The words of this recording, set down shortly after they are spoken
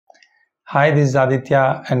Hi, this is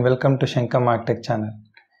Aditya and welcome to Sankham MarTech channel.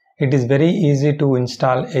 It is very easy to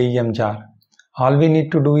install AEM Jar. All we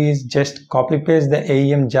need to do is just copy paste the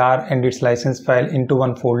AEM Jar and its license file into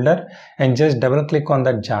one folder and just double click on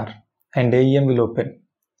that jar and AEM will open.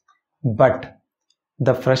 But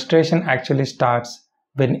the frustration actually starts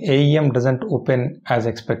when AEM doesn't open as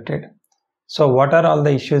expected. So what are all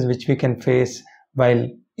the issues which we can face while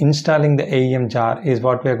installing the AEM Jar is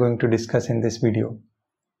what we are going to discuss in this video.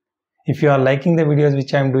 If you are liking the videos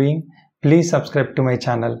which I am doing, please subscribe to my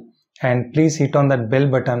channel and please hit on that bell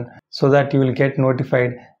button so that you will get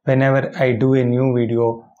notified whenever I do a new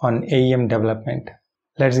video on AEM development.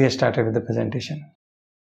 Let's get started with the presentation.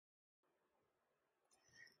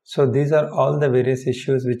 So these are all the various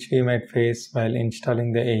issues which we might face while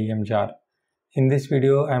installing the AEM Jar. In this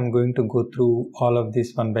video, I am going to go through all of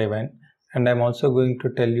this one by one. And I'm also going to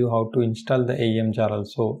tell you how to install the AEM Jar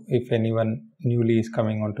also if anyone newly is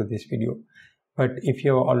coming onto this video. But if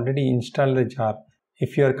you have already installed the jar,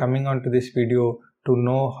 if you are coming onto this video to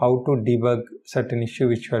know how to debug certain issue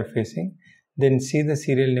which you are facing, then see the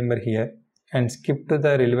serial number here and skip to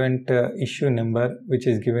the relevant issue number which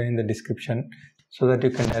is given in the description so that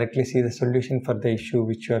you can directly see the solution for the issue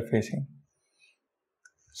which you are facing.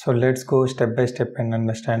 So let's go step by step and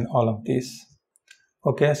understand all of this.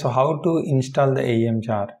 Okay, so how to install the AEM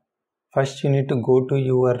Jar? First, you need to go to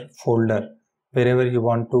your folder wherever you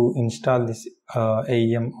want to install this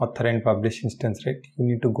AEM author and publish instance, right? You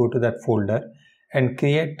need to go to that folder and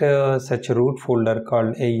create such a root folder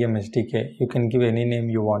called AEM SDK. You can give any name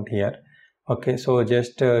you want here. Okay, so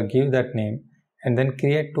just give that name and then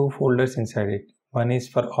create two folders inside it. One is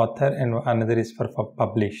for author and another is for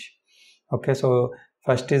publish. Okay, so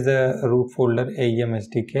first is the root folder AEM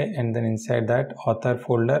SDK and then inside that author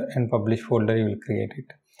folder and publish folder you will create it.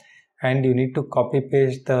 And you need to copy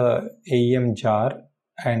paste the AEM Jar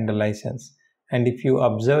and the license. And if you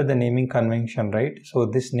observe the naming convention, right? So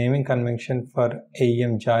this naming convention for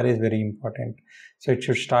AEM Jar is very important. So it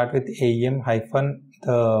should start with AEM hyphen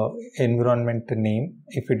the environment name.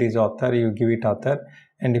 If it is author, you give it author.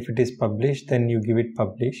 And if it is publish, then you give it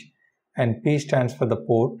publish. And P stands for the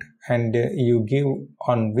port and you give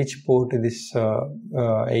on which port this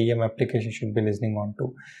AEM application should be listening on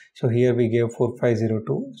to. So here we gave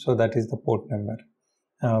 4502, so that is the port number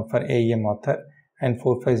for AEM author, and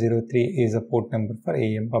 4503 is the port number for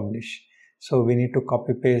AEM publish. So we need to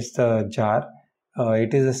copy paste the jar.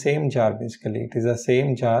 It is the same jar basically. It is the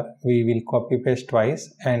same jar. We will copy paste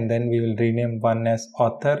twice and then we will rename one as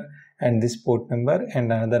author and this port number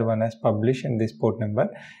and another one as publish and this port number,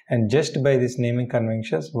 and just by this naming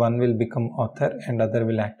conventions one will become author and other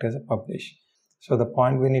will act as a publish. So the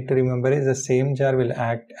point we need to remember is the same jar will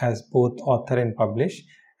act as both author and publish,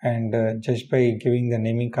 and just by giving the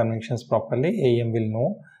naming conventions properly, AEM will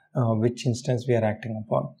know which instance we are acting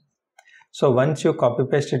upon. So once you copy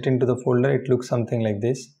paste it into the folder, it looks something like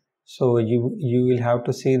this. So you will have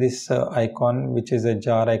to see this icon, which is a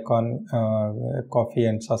jar icon, coffee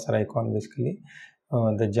and saucer icon basically,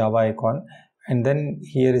 the Java icon, and then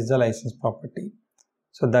here is the license property.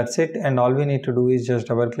 So that's it, and all we need to do is just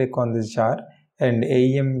double click on this jar and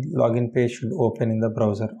AEM login page should open in the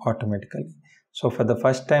browser automatically. So for the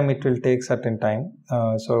first time it will take certain time.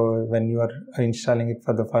 So when you are installing it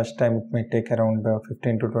for the first time, it may take around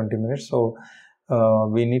 15 to 20 minutes. So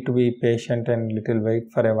we need to be patient and little wait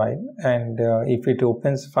for a while, and if it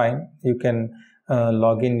opens fine, you can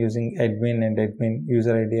log in using admin and admin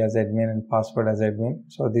user ID as admin and password as admin.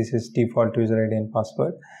 So this is default user ID and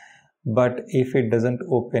password. But if it doesn't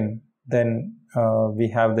open, then we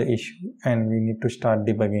have the issue and we need to start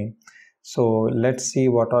debugging. So let's see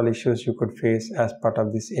what all issues you could face as part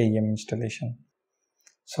of this AEM installation.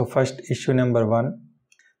 So first, issue number one.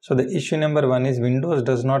 So the issue number one is Windows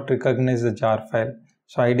does not recognize the jar file.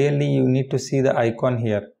 So ideally you need to see the icon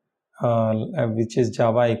here, which is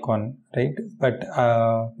Java icon, right?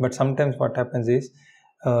 But sometimes what happens is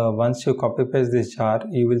once you copy paste this jar,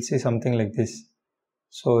 you will see something like this.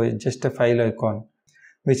 So it's just a file icon,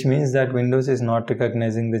 which means that Windows is not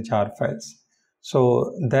recognizing the jar files.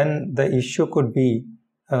 So then the issue could be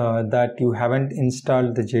that you haven't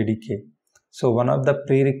installed the JDK. So one of the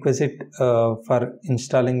prerequisite for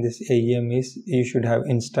installing this AEM is you should have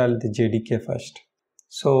installed the JDK first.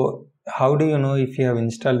 So how do you know if you have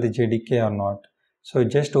installed the JDK or not? So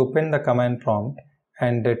just open the command prompt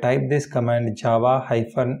and type this command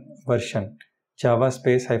java-version, java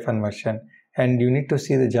space -version, and you need to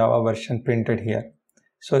see the Java version printed here.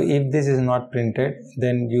 So if this is not printed,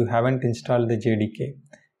 then you haven't installed the JDK.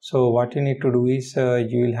 So what you need to do is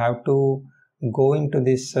you will have to go into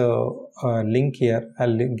this link here.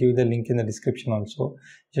 I'll give the link in the description also.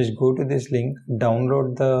 Just go to this link,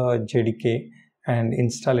 download the JDK and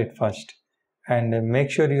install it first, and make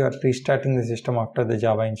sure you are restarting the system after the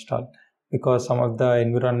Java install, because some of the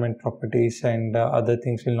environment properties and other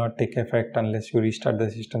things will not take effect unless you restart the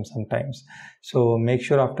system sometimes. So make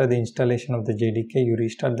sure after the installation of the JDK you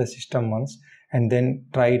restart the system once and then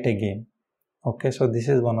try it again. Okay, so this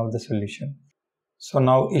is one of the solution. So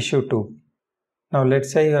now issue 2. Now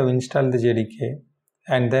let's say you have installed the JDK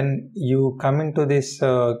and then you come into this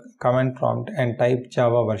command prompt and type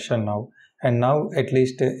Java version now. And now at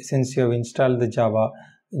least since you have installed the Java,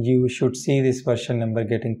 you should see this version number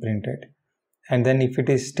getting printed. And then if it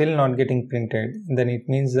is still not getting printed, then it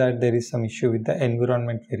means that there is some issue with the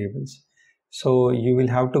environment variables. So you will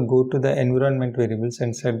have to go to the environment variables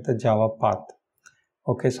and set the Java path.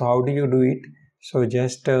 Okay, so how do you do it? So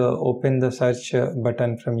just open the search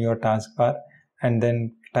button from your taskbar and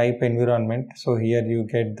then type environment. So here you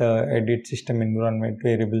get the edit system environment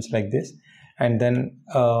variables like this, and then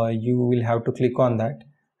you will have to click on that,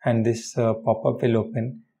 and this pop-up will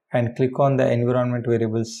open, and click on the environment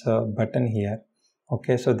variables button here.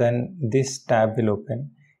 Okay, so then this tab will open.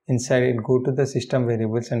 Inside it, go to the system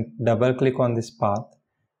variables and double click on this path.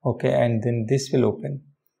 Okay, and then this will open.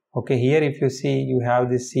 Okay, here if you see, you have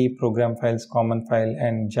this C program files, common file,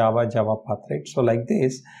 and Java path, right? So like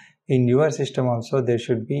this, in your system also there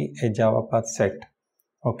should be a Java path set.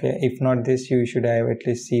 Okay, if not this, you should have at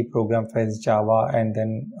least C program files, Java, and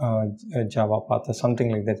then Java path or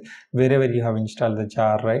something like that. Wherever you have installed the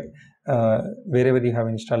jar, right? Wherever you have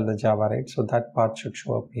installed the Java, right? So that path should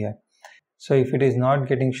show up here. So if it is not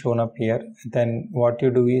getting shown up here, then what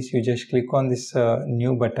you do is you just click on this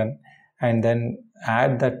new button and then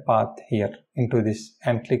add that path here into this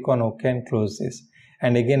and click on OK and close this,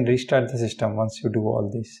 and again restart the system once you do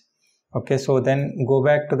all this. Okay, so then go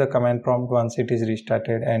back to the command prompt once it is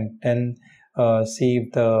restarted and then see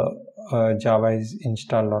if the Java is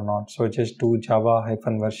installed or not. So just do Java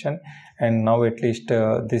 -version, and now at least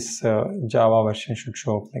this Java version should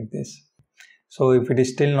show up like this. So if it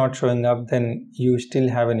is still not showing up, then you still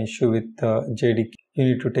have an issue with JDK. You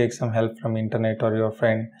need to take some help from internet or your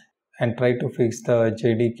friend and try to fix the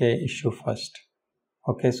JDK issue first.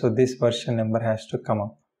 Okay, so this version number has to come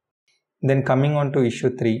up. Then coming on to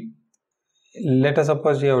issue 3, let us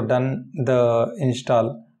suppose you have done the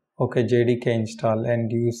install, okay, JDK install,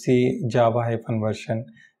 and you see Java -version,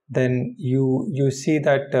 then you see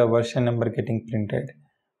that version number getting printed,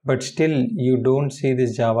 but still you don't see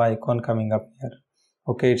this Java icon coming up here.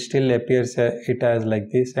 Okay, it still appears it as like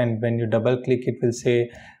this, and when you double click it will say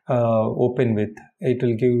open with. It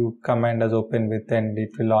will give you command as open with, and it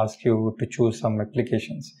will ask you to choose some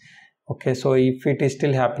applications. Okay, so if it is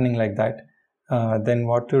still happening like that, then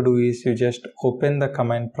what you do is you just open the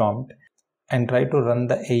command prompt and try to run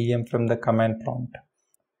the AEM from the command prompt.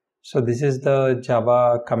 So this is the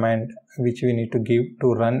Java command which we need to give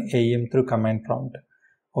to run AEM through command prompt.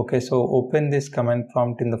 Okay, so open this command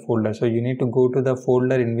prompt in the folder. So you need to go to the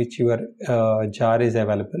folder in which your jar is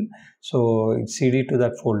available. So cd to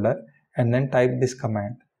that folder and then type this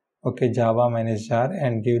command. Okay, Java -jar,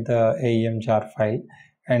 and give the AEM jar file,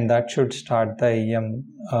 and that should start the AEM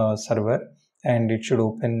server, and it should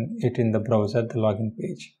open it in the browser, the login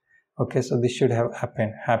page. Okay, so this should have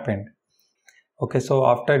happened. Okay, so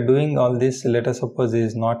after doing all this, let us suppose this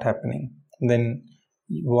is not happening, then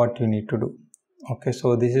what you need to do? Okay,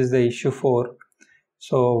 so this is the issue 4.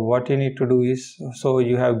 So what you need to do is, so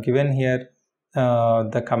you have given here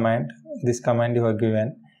the command, this command you have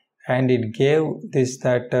given, and it gave this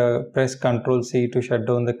that press Ctrl+C to shut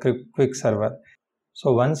down the quick server.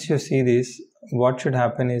 So once you see this, what should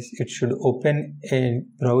happen is it should open a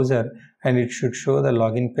browser and it should show the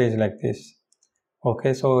login page like this.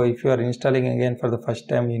 Okay, so if you are installing again for the first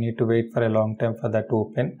time, you need to wait for a long time for that to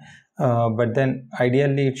open. But then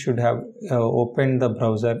ideally it should have opened the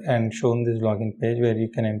browser and shown this login page where you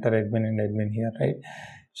can enter admin and admin here, right?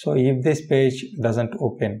 So if this page doesn't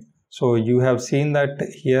open, so you have seen that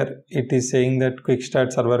here it is saying that quick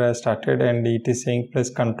start server has started, and it is saying press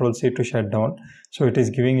Ctrl+C to shut down. So it is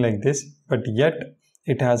giving like this, but yet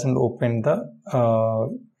it hasn't opened the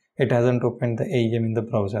AEM in the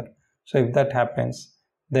browser. So if that happens,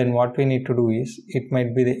 then what we need to do is, it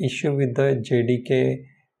might be the issue with the JDK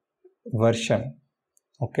version.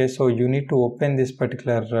 Okay, so you need to open this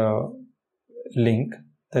particular link.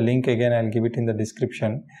 The link again I'll give it in the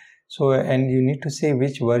description. So, and you need to see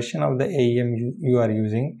which version of the AEM you are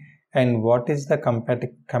using and what is the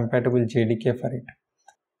compatible JDK for it.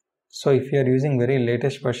 So if you are using very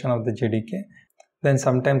latest version of the JDK, then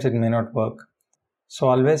sometimes it may not work. So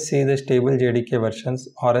always see the stable JDK versions,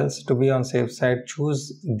 or else to be on safe side, choose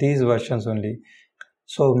these versions only.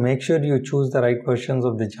 So make sure you choose the right versions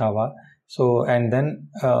of the Java. So and then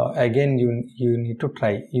again you need to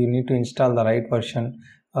try. You need to install the right version.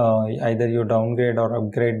 Either you downgrade or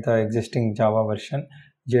upgrade the existing Java version,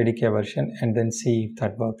 JDK version, and then see if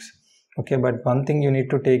that works. Okay, but one thing you need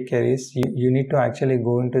to take care is you need to actually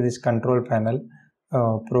go into this control panel,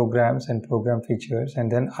 programs and program features, and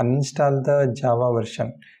then uninstall the Java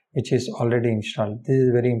version which is already installed. This is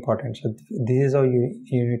very important. So this is how you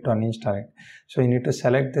need to uninstall it. So you need to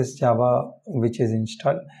select this Java which is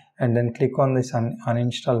installed and then click on this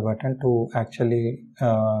uninstall button to actually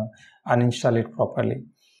uninstall it properly.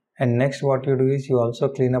 And next what you do is you also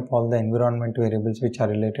clean up all the environment variables which are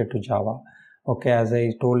related to Java. Okay, as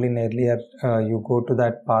I told in earlier, you go to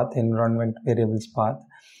that path, environment variables path,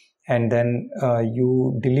 and then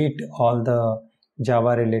you delete all the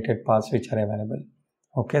Java related paths which are available.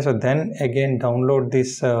 Okay, so then again download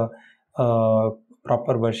this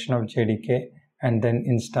proper version of JDK and then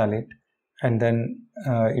install it, and then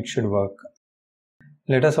it should work.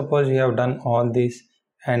 Let us suppose you have done all this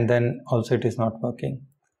and then also it is not working.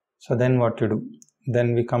 So then what to do?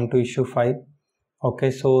 Then we come to issue 5.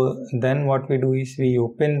 Okay, so then what we do is we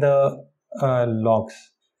open the logs.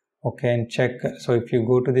 Okay, and check. So if you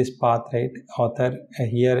go to this path, right, author,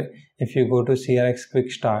 here if you go to CRX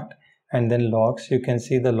quick start and then logs, you can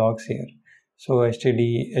see the logs here. So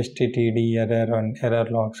STTD error and error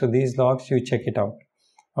log. So these logs you check it out.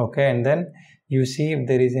 Okay, and then you see if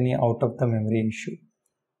there is any out of the memory issue.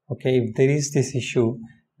 Okay, if there is this issue,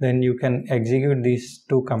 then you can execute these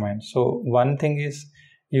two commands. So one thing is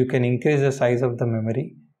you can increase the size of the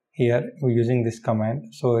memory here using this command.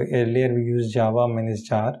 So earlier we used java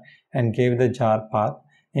 -jar and gave the jar path.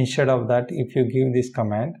 Instead of that, if you give this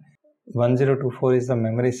command, 1024 is the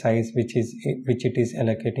memory size which it is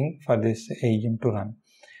allocating for this AEM to run.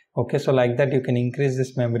 Okay, so like that you can increase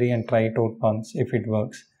this memory and try it out once if it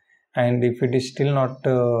works. And if it is still not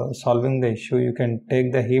solving the issue, you can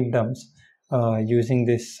take the heap dumps using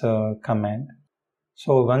this command.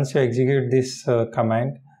 So once you execute this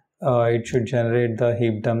command, it should generate the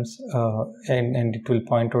heap dumps and it will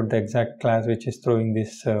point out the exact class which is throwing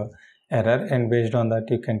this error, and based on that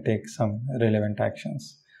you can take some relevant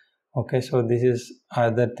actions. Okay, so this is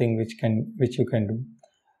other thing which you can do.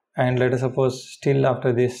 And let us suppose still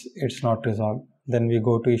after this it's not resolved, then we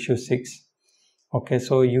go to issue 6. Okay,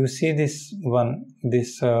 so you see this one,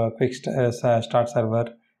 this quick start server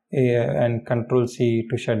and control C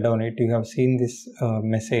to shut down it. You have seen this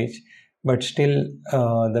message, but still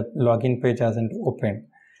the login page hasn't opened.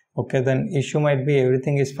 Okay, then issue might be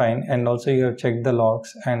everything is fine, and also you have checked the logs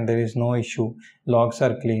and there is no issue. Logs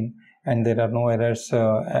are clean and there are no errors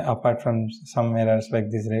apart from some errors like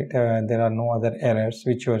this, right? There are no other errors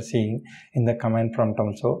which you are seeing in the command prompt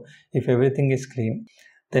also. If everything is clean,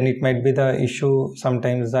 then it might be the issue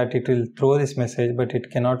sometimes that it will throw this message but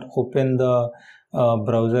it cannot open the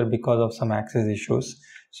browser because of some access issues.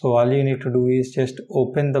 So all you need to do is just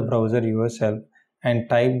open the browser yourself and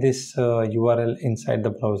type this URL inside the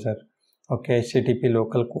browser. Okay, HTTP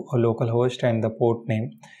localhost and the port name.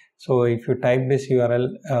 So if you type this URL,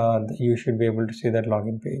 you should be able to see that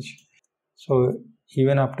login page. So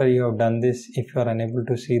even after you have done this, if you are unable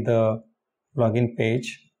to see the login page,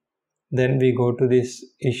 then we go to this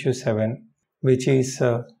issue 7, which is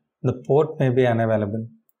the port may be unavailable.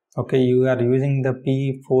 Okay, you are using the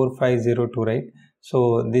P4502, right?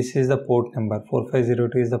 So this is the port number,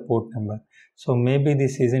 4502 is the port number. So maybe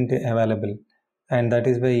this isn't available, and that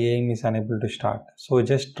is why AEM is unable to start. So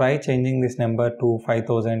just try changing this number to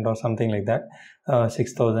 5000 or something like that,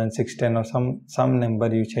 6000, 610 or some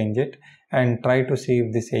number you change it and try to see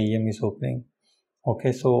if this AEM is opening.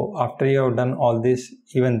 Okay, so after you have done all this,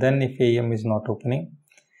 even then if AEM is not opening,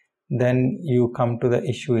 then you come to the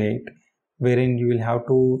issue 8, wherein you will have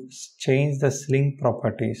to change the Sling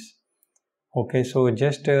properties. Okay, so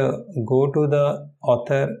just go to the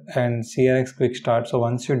author and CRX quick start. So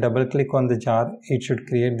once you double click on the jar, it should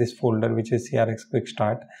create this folder which is CRX quick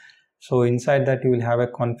start. So inside that you will have a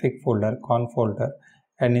config folder, conf folder,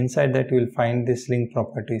 and inside that you will find the Sling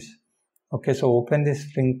properties. Okay, so open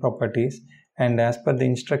this Sling properties, and as per the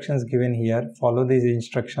instructions given here, follow these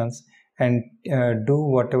instructions and do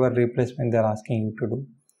whatever replacement they are asking you to do.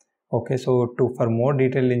 Okay, so for more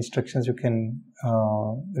detailed instructions you can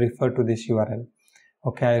refer to this URL.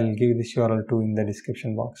 Okay, I'll give this URL too in the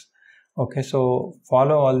description box. Okay, so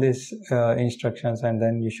follow all these instructions and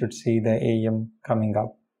then you should see the AEM coming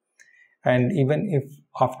up. And even if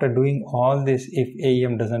after doing all this, if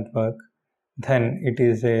AEM doesn't work, then it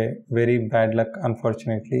is a very bad luck,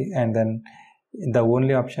 unfortunately, and then The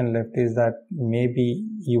only option left is that maybe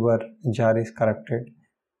your jar is corrupted.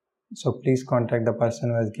 So please contact the person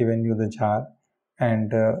who has given you the jar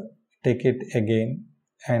and take it again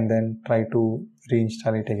and then try to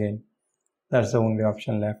reinstall it again. That's the only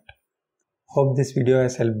option left. Hope this video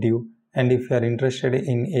has helped you, and if you are interested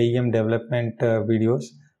in AEM development videos,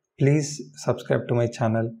 please subscribe to my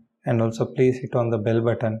channel and also please hit on the bell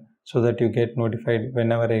button so that you get notified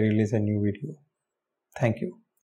whenever I release a new video. Thank you.